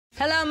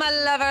Hello, my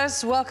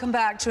lovers. Welcome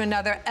back to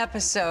another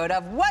episode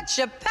of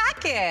Whatcha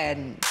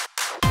Packin.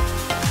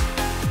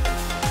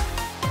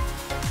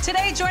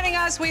 Today, joining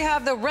us, we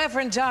have the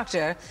Reverend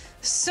Dr.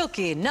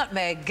 Silky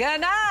Nutmeg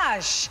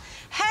Ganache.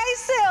 Hey,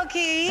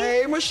 Silky.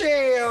 Hey,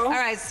 Michelle. All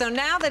right, so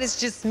now that it's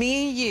just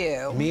me and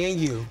you. Me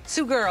and you.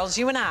 Two girls,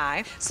 you and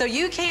I. So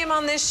you came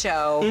on this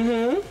show.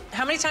 Mm-hmm.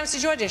 How many times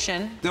did you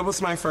audition? That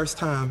was my first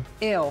time.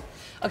 Ew.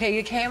 Okay,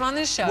 you came on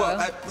this show. Well,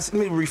 let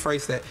me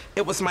rephrase that.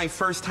 It was my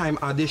first time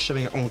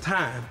auditioning on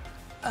time.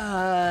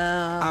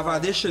 I've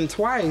auditioned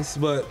twice,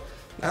 but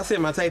I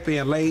sent my tape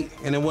in late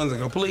and it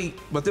wasn't complete.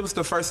 But it was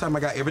the first time I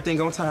got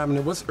everything on time and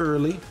it was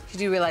early. You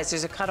do realize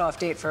there's a cutoff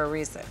date for a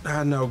reason.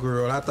 I know,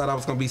 girl. I thought I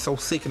was gonna be so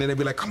sick and then they'd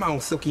be like, come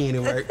on, Silky,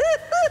 anyway. It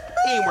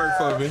ain't work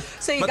for me.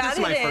 So you but got this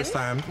it is my in. first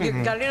time. You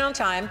got it in on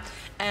time.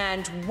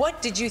 And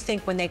what did you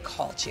think when they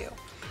called you?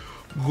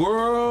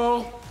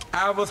 Girl,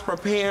 I was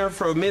preparing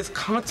for Miss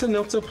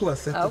Continental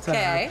Plus at the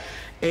time.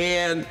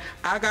 And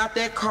I got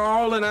that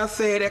call and I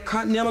said, at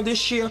Continental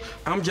this year,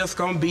 I'm just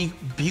gonna be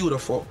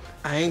beautiful.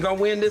 I ain't gonna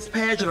win this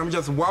pageant, I'm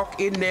just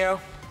walk in there.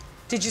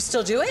 Did you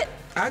still do it?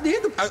 I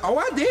did,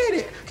 I did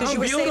it. Because you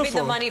were saving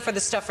the money for the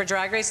stuff for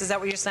Drag Race, is that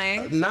what you're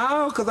saying?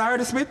 No, because I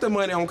already spent the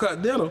money on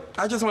Continental.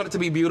 I just wanted to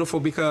be beautiful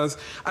because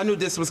I knew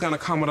this was gonna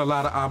come with a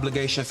lot of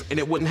obligations and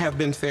it wouldn't have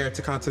been fair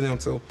to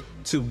Continental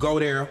to go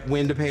there,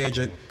 win the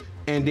pageant,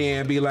 and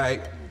then be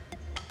like,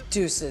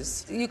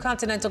 deuces. You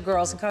Continental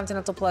girls and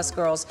Continental Plus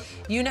girls,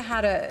 you know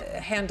how to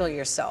handle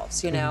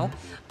yourselves, you know?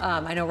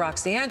 I know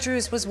Roxy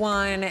Andrews was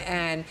one,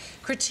 and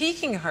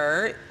critiquing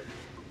her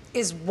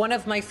is one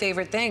of my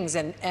favorite things.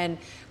 And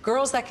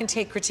girls that can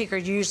take critique are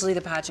usually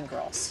the pageant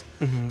girls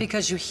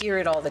because you hear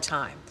it all the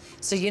time.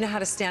 So you know how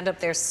to stand up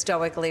there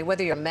stoically,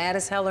 whether you're mad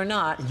as hell or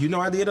not. You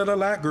know I did it a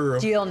lot,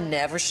 girl. You'll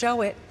never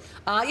show it.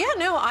 Yeah,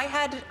 no, I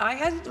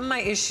had my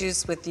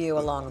issues with you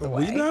along the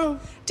way. We know.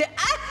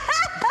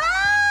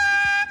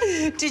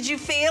 Did you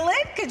feel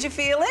it? Could you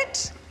feel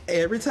it?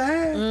 Every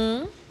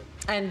time.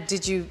 And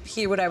did you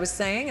hear what I was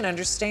saying and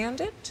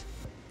understand it?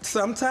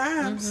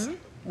 Sometimes.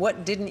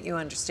 What didn't you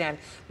understand?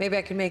 Maybe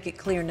I can make it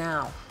clear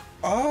now.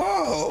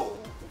 Oh,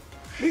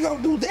 we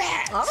gonna do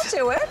that. I'll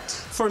do it.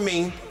 For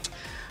me,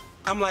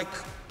 I'm like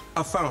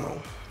a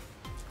funnel.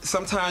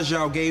 Sometimes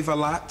y'all gave a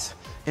lot,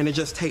 and it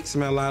just takes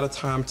me a lot of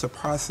time to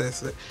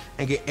process it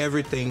and get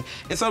everything.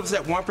 And so it was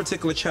that one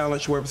particular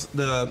challenge where it was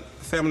the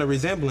family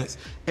resemblance.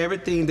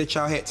 Everything that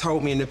y'all had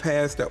told me in the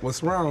past that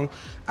was wrong,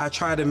 I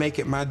tried to make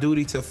it my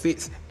duty to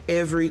fix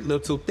every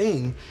little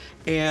thing.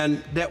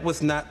 And that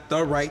was not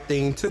the right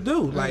thing to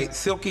do. Like,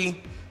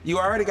 Silky, you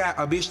already got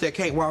a bitch that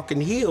can't walk in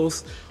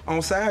heels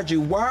on side you.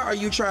 Why are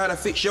you trying to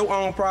fix your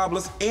own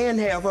problems and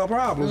have her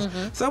problems?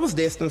 So I was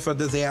destined for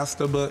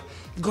disaster, but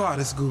God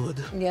is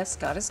good. Yes,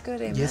 God is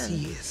good, amen. Yes,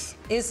 he is.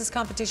 Is this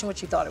competition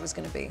what you thought it was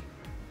gonna be?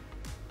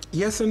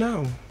 Yes and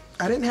no.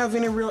 I didn't have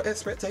any real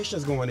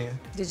expectations going in.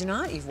 Did you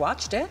not? You've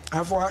watched it?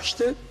 I've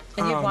watched it.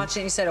 And you've watched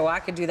it and you said, oh, I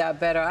could do that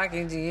better. I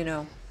can do, you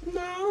know.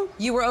 No.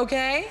 You were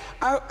okay?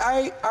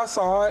 I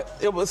saw it.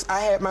 I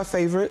had my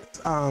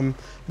favorites, but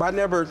I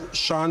never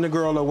shunned the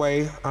girl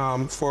away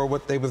for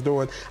what they was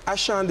doing. I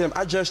shunned them.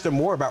 I judged them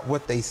more about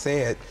what they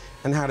said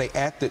and how they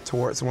acted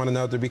towards one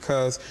another,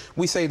 because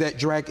we say that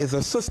drag is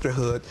a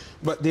sisterhood,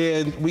 but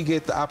then we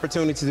get the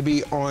opportunity to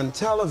be on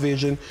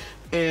television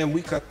and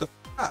we cut the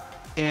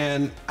up.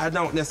 And I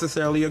don't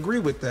necessarily agree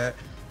with that.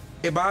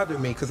 It bothered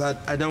me because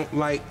I don't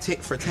like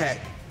tit for tat.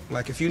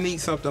 Like, if you need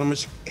something, I'm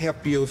gonna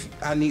help you. If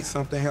I need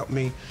something, help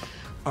me.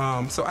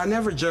 So I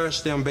never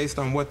judged them based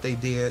on what they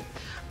did.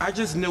 I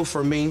just knew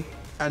for me,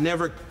 I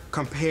never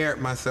compared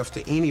myself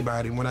to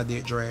anybody when I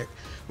did drag.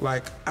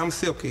 Like, I'm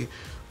Silky.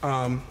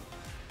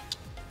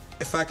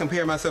 If I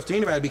compare myself to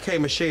anybody, it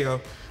became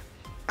Michelle.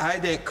 I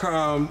didn't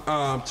come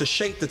to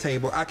shake the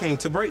table. I came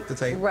to break the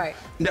table. Right.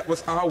 That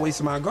was always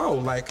my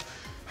goal. Like,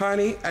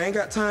 honey, I ain't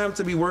got time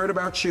to be worried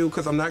about you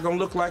because I'm not gonna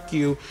look like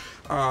you.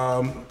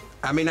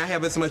 I may not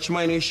have as much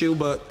money as you,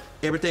 but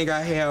everything I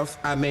have,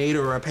 I made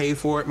or I paid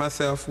for it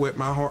myself with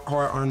my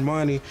hard-earned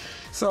money.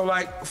 So,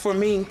 like, for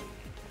me,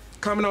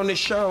 coming on this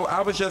show,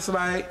 I was just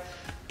like,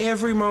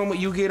 every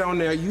moment you get on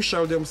there, you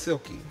show them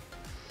Silky.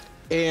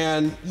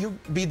 And you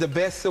be the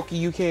best Silky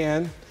you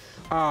can.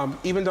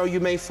 Even though you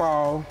may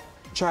fall,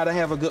 try to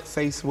have a good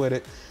face with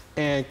it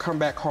and come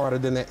back harder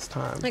the next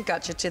time. It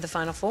got you to the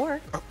Final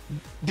Four.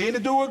 Did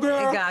it do it,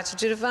 girl? It got you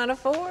to the Final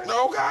Four.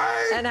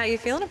 Okay. And how you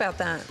feeling about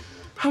that?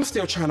 I'm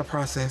still trying to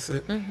process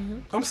it.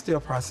 I'm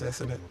still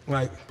processing it.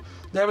 Like,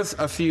 there was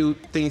a few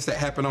things that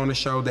happened on the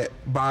show that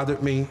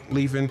bothered me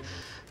leaving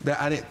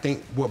that I didn't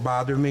think would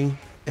bother me.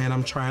 And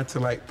I'm trying to,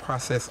 like,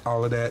 process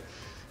all of that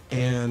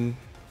and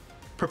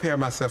prepare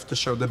myself to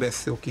show the best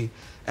Silky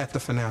at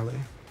the finale.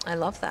 I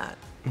love that.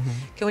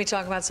 Can we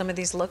talk about some of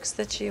these looks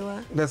that you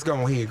Let's go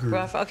ahead,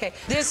 girl. Okay,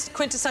 this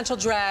quintessential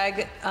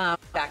drag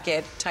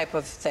jacket type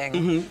of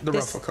thing. The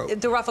ruffle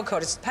coat. The ruffle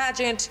coat is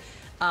pageant.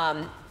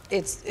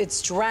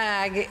 it's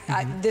drag.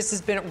 This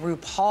has been,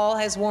 RuPaul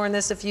has worn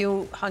this a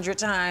few hundred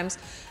times.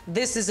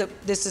 This is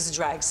a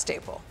drag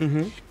staple.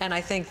 And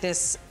I think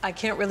this, I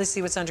can't really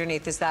see what's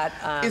underneath. Is that?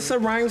 It's a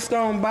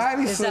rhinestone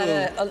bodysuit. Is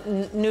that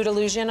a nude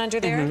illusion under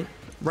there?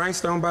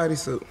 Rhinestone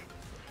bodysuit.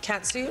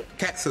 Catsuit?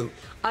 Catsuit.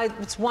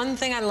 It's one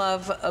thing I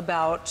love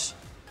about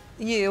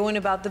you and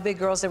about the big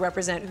girls that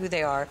represent who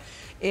they are,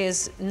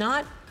 is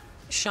not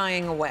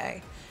shying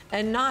away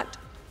and not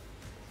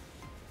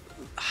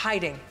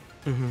hiding,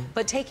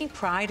 but taking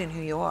pride in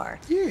who you are.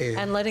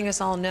 And letting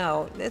us all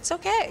know it's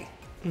okay.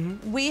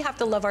 We have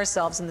to love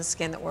ourselves in the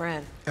skin that we're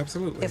in.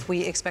 Absolutely. If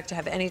we expect to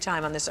have any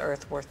time on this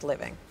earth worth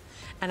living.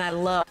 And I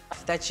love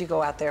that you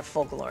go out there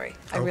full glory.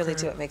 I really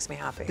do. It makes me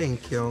happy.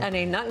 Thank you. And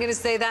I'm not going to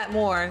say that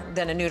more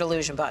than a nude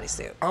illusion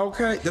bodysuit.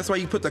 Okay. That's why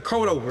you put the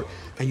coat over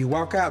and you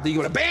walk out, then you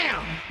go to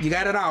bam! You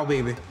got it all,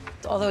 baby.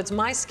 Although it's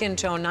my skin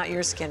tone, not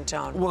your skin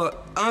tone.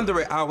 Well, under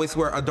it, I always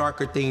wear a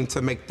darker theme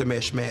to make the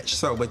mesh match.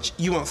 So, but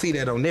you won't see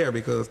that on there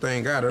because they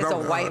ain't got it on.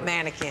 It's a white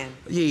mannequin.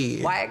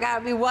 Yeah. Why it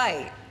gotta be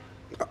white?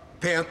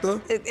 Panther.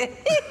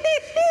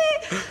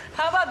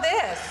 How about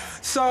this?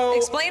 So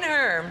explain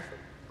her.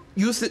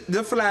 You see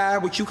the fly,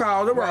 what you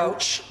call the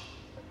roach.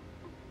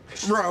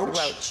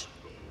 Roach.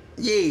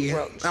 Yeah.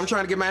 Roach. I'm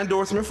trying to get my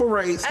endorsement for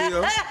Raid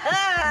still.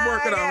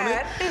 Working on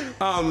it.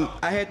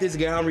 I had this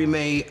gown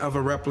remade of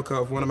a replica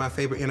of one of my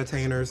favorite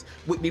entertainers,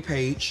 Whitney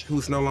Page,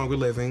 who's no longer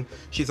living.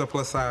 She's a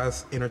plus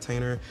size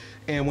entertainer.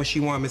 And when she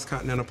won Miss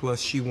Continental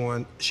Plus, she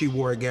wore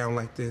a gown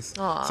like this.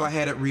 Aww. So I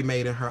had it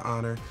remade in her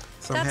honor.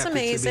 So That's I'm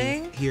happy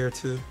amazing. to be here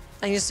too.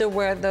 And you still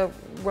wear the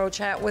roach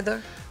hat with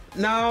her?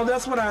 No,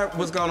 that's what I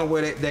was gonna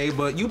wear that day,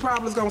 but you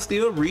probably was gonna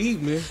still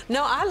read me.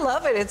 No, I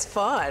love it. It's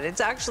fun.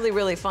 It's actually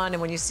really fun,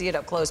 and when you see it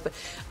up close. But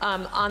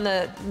on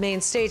the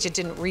main stage, it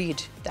didn't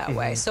read that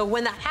way. So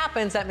when that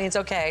happens, that means,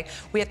 okay,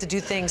 we have to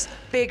do things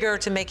bigger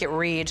to make it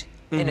read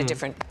in a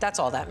different, that's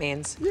all that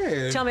means.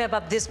 Yeah. Tell me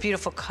about this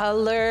beautiful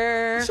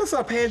color. It's just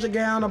a pageant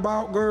gown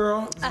about,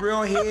 girl. It's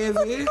real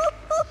heavy.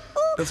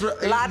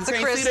 Lots of crystals.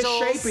 You can't see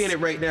the shape in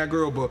it right now,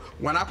 girl, but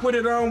when I put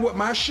it on with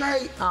my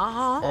shape,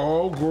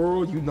 oh,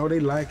 girl, you know they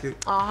like it.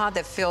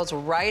 That fills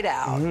right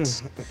out.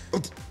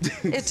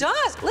 It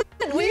does.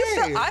 Listen, when you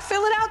feel, I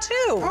fill it out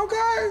too.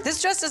 Okay.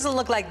 This dress doesn't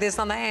look like this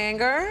on the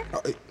hanger.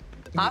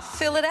 I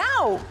fill it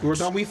out. Or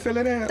don't we fill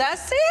it out?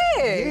 That's it.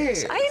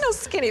 Yeah. I ain't no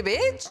skinny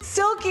bitch.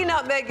 Silky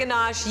Nutmeg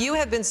Ganache, you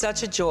have been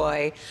such a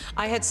joy.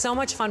 I had so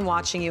much fun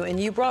watching you, and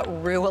you brought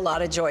Rue a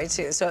lot of joy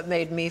too, so it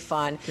made me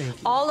fun. Thank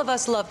you. All of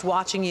us loved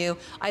watching you.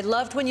 I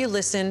loved when you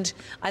listened.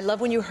 I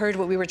loved when you heard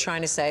what we were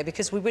trying to say,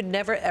 because we would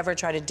never ever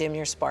try to dim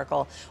your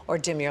sparkle or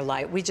dim your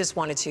light. We just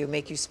wanted to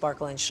make you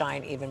sparkle and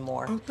shine even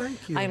more. Oh,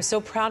 thank you. I am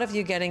so proud of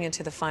you getting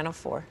into the Final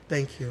Four.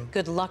 Thank you.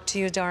 Good luck to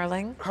you,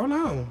 darling. Hold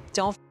on.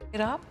 Don't f it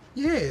up.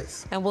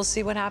 Yes. And we'll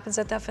see what happens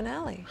at that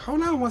finale.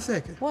 Hold on 1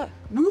 second. What?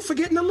 We were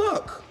forgetting the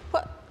look.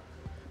 What?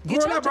 Girl,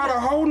 I brought a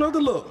whole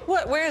nother look.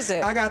 What? Where is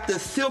it? I got the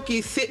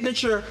silky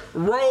signature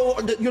roll.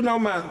 You know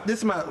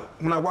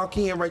when I walk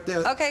in right there.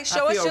 Okay,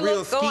 show us your I feel real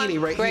look. Go skinny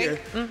on. right Great. here.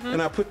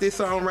 And I put this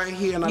on right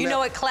here. And you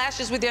know it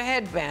clashes with your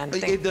headband.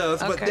 It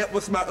does, but Okay. that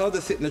was my other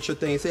signature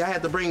thing. See, I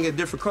had to bring in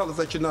different colors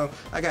that you know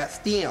I got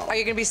steel. Are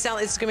you gonna be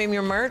selling? It's gonna be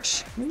your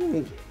merch.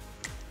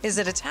 Is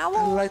it a towel?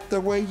 I like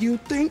the way you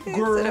think,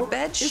 girl. Is it a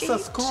bed sheet? It's a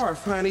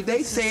scarf, honey.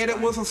 They said it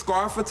was a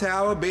scarf, a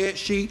towel, a bed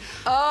sheet.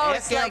 Oh,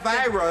 it's it's like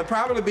like It'd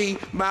probably be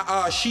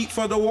my sheet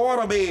for the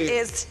water bed.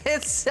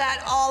 It's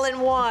that all in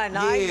one.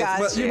 I got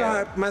but you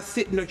know my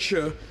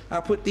signature. I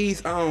put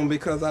these on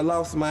because I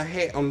lost my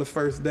hat on the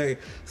first day,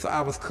 so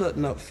I was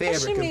cutting up fabric.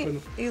 What do you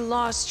mean you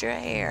lost your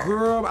hair?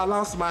 Girl, I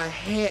lost my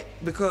hat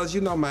because you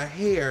know my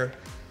hair.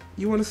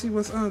 You want to see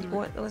what's under it?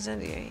 What was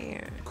under your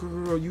hair?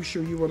 Girl, you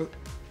sure you want to?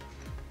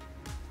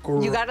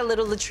 Girl. You got a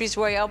little Latrice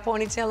Royale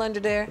ponytail under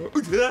there?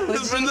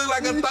 This look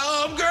like a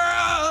thumb,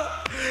 girl.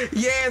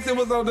 Yes, it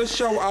was on the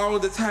show all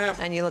the time.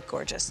 And you look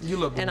gorgeous. You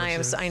look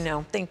gorgeous. And I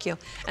know, thank you.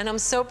 And I'm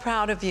so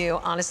proud of you.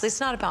 Honestly, it's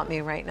not about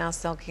me right now,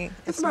 Silky.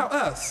 It's about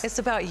us. It's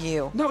about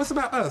you. No, it's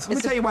about us. Let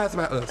me tell you why it's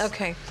about us.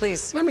 Okay,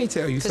 please. Let me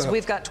tell you something. Because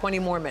we've got 20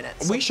 more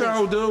minutes. We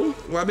sure do.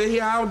 Well, I've been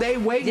here all day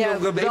waiting. Yeah,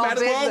 they might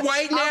as well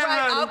wait now, all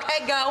right, honey.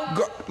 okay,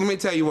 go. Let me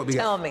tell you what we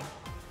got. Tell me.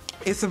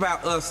 It's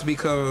about us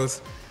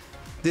because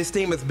this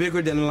theme is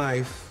bigger than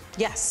life.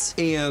 Yes.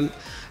 And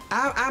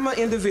I'm an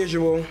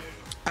individual.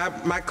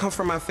 I come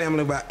from my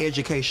family about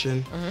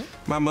education.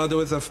 My mother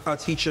was a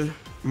teacher.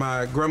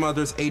 My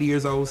grandmother's 80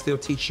 years old, still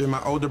teacher.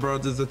 My older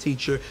brother's a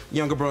teacher.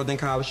 Younger brother in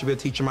college should be a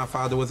teacher. My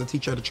father was a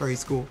teacher at a trade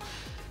school.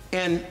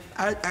 And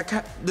I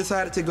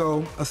decided to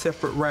go a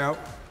separate route.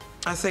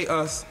 I say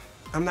us.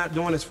 I'm not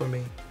doing this for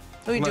me.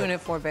 Who are you doing it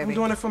for, baby? I'm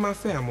doing it for my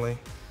family.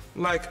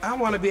 Like, I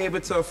want to be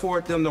able to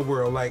afford them the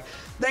world. Like,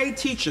 they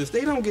teachers,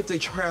 they don't get to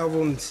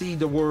travel and see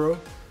the world.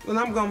 And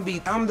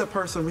I'm the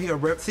person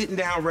here, sitting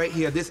down right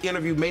here. This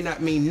interview may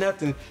not mean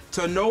nothing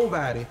to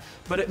nobody,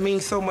 but it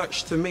means so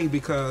much to me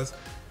because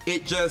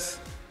it just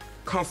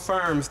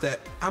confirms that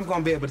I'm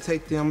gonna be able to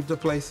take them to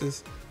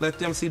places, let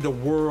them see the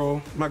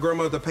world. My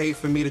grandmother paid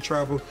for me to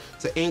travel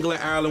to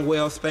England, Ireland,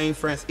 Wales, Spain,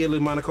 France, Italy,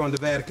 Monaco, and the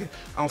Vatican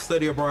on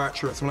study abroad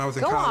trips when I was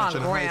in college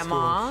and high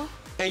school.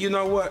 And you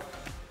know what?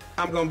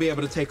 I'm gonna be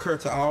able to take her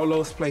to all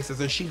those places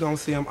and she gonna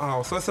see them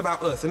all. So it's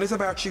about us and it's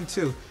about you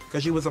too,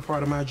 because you was a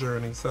part of my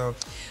journey, so.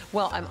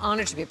 Well, I'm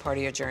honored to be a part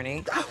of your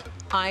journey.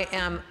 I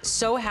am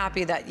so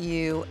happy that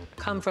you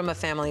come from a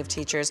family of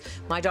teachers.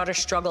 My daughter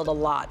struggled a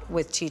lot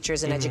with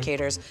teachers and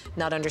educators,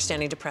 not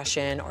understanding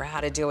depression or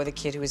how to deal with a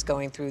kid who was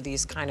going through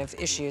these kind of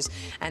issues.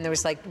 And there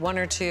was like one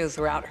or two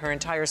throughout her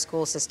entire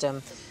school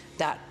system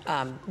that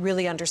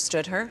really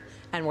understood her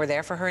and were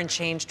there for her and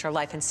changed her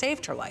life and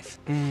saved her life.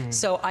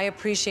 So I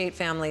appreciate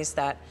families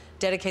that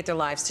dedicate their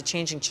lives to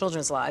changing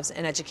children's lives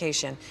and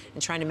education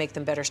and trying to make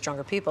them better,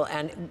 stronger people.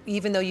 And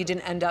even though you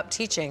didn't end up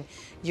teaching,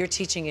 you're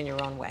teaching in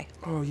your own way.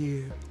 Oh,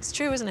 yeah. It's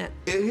true, isn't it?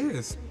 It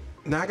is.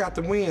 Now I got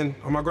to win,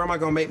 or my grandma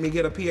gonna make me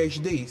get a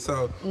PhD,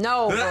 so.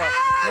 No,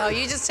 no,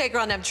 you just take her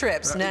on them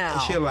trips now.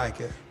 She'll like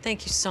it.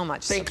 Thank you so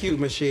much. Thank you,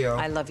 Michelle.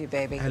 I love you,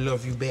 baby. I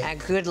love you back. And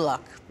good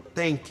luck.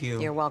 Thank you.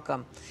 You're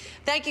welcome.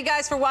 Thank you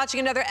guys for watching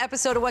another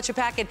episode of Whatcha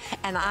Packin,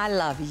 and I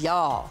love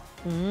y'all.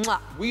 Mwah.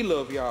 We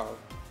love y'all.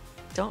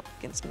 Don't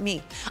against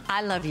me.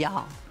 I love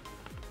y'all.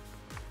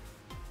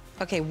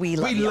 Okay, we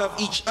love y'all. We love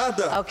each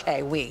other.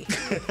 Okay, we.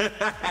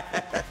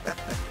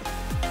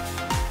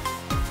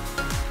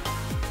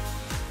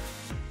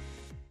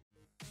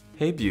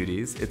 Hey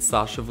beauties, it's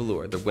Sasha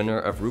Velour, the winner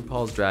of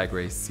RuPaul's Drag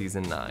Race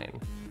Season 9.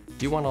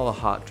 Do you want all the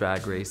hot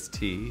Drag Race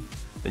tea?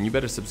 Then you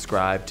better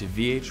subscribe to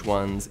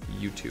VH1's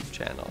YouTube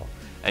channel,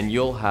 and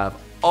you'll have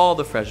all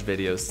the fresh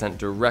videos sent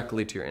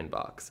directly to your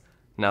inbox.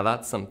 Now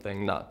that's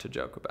something not to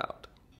joke about.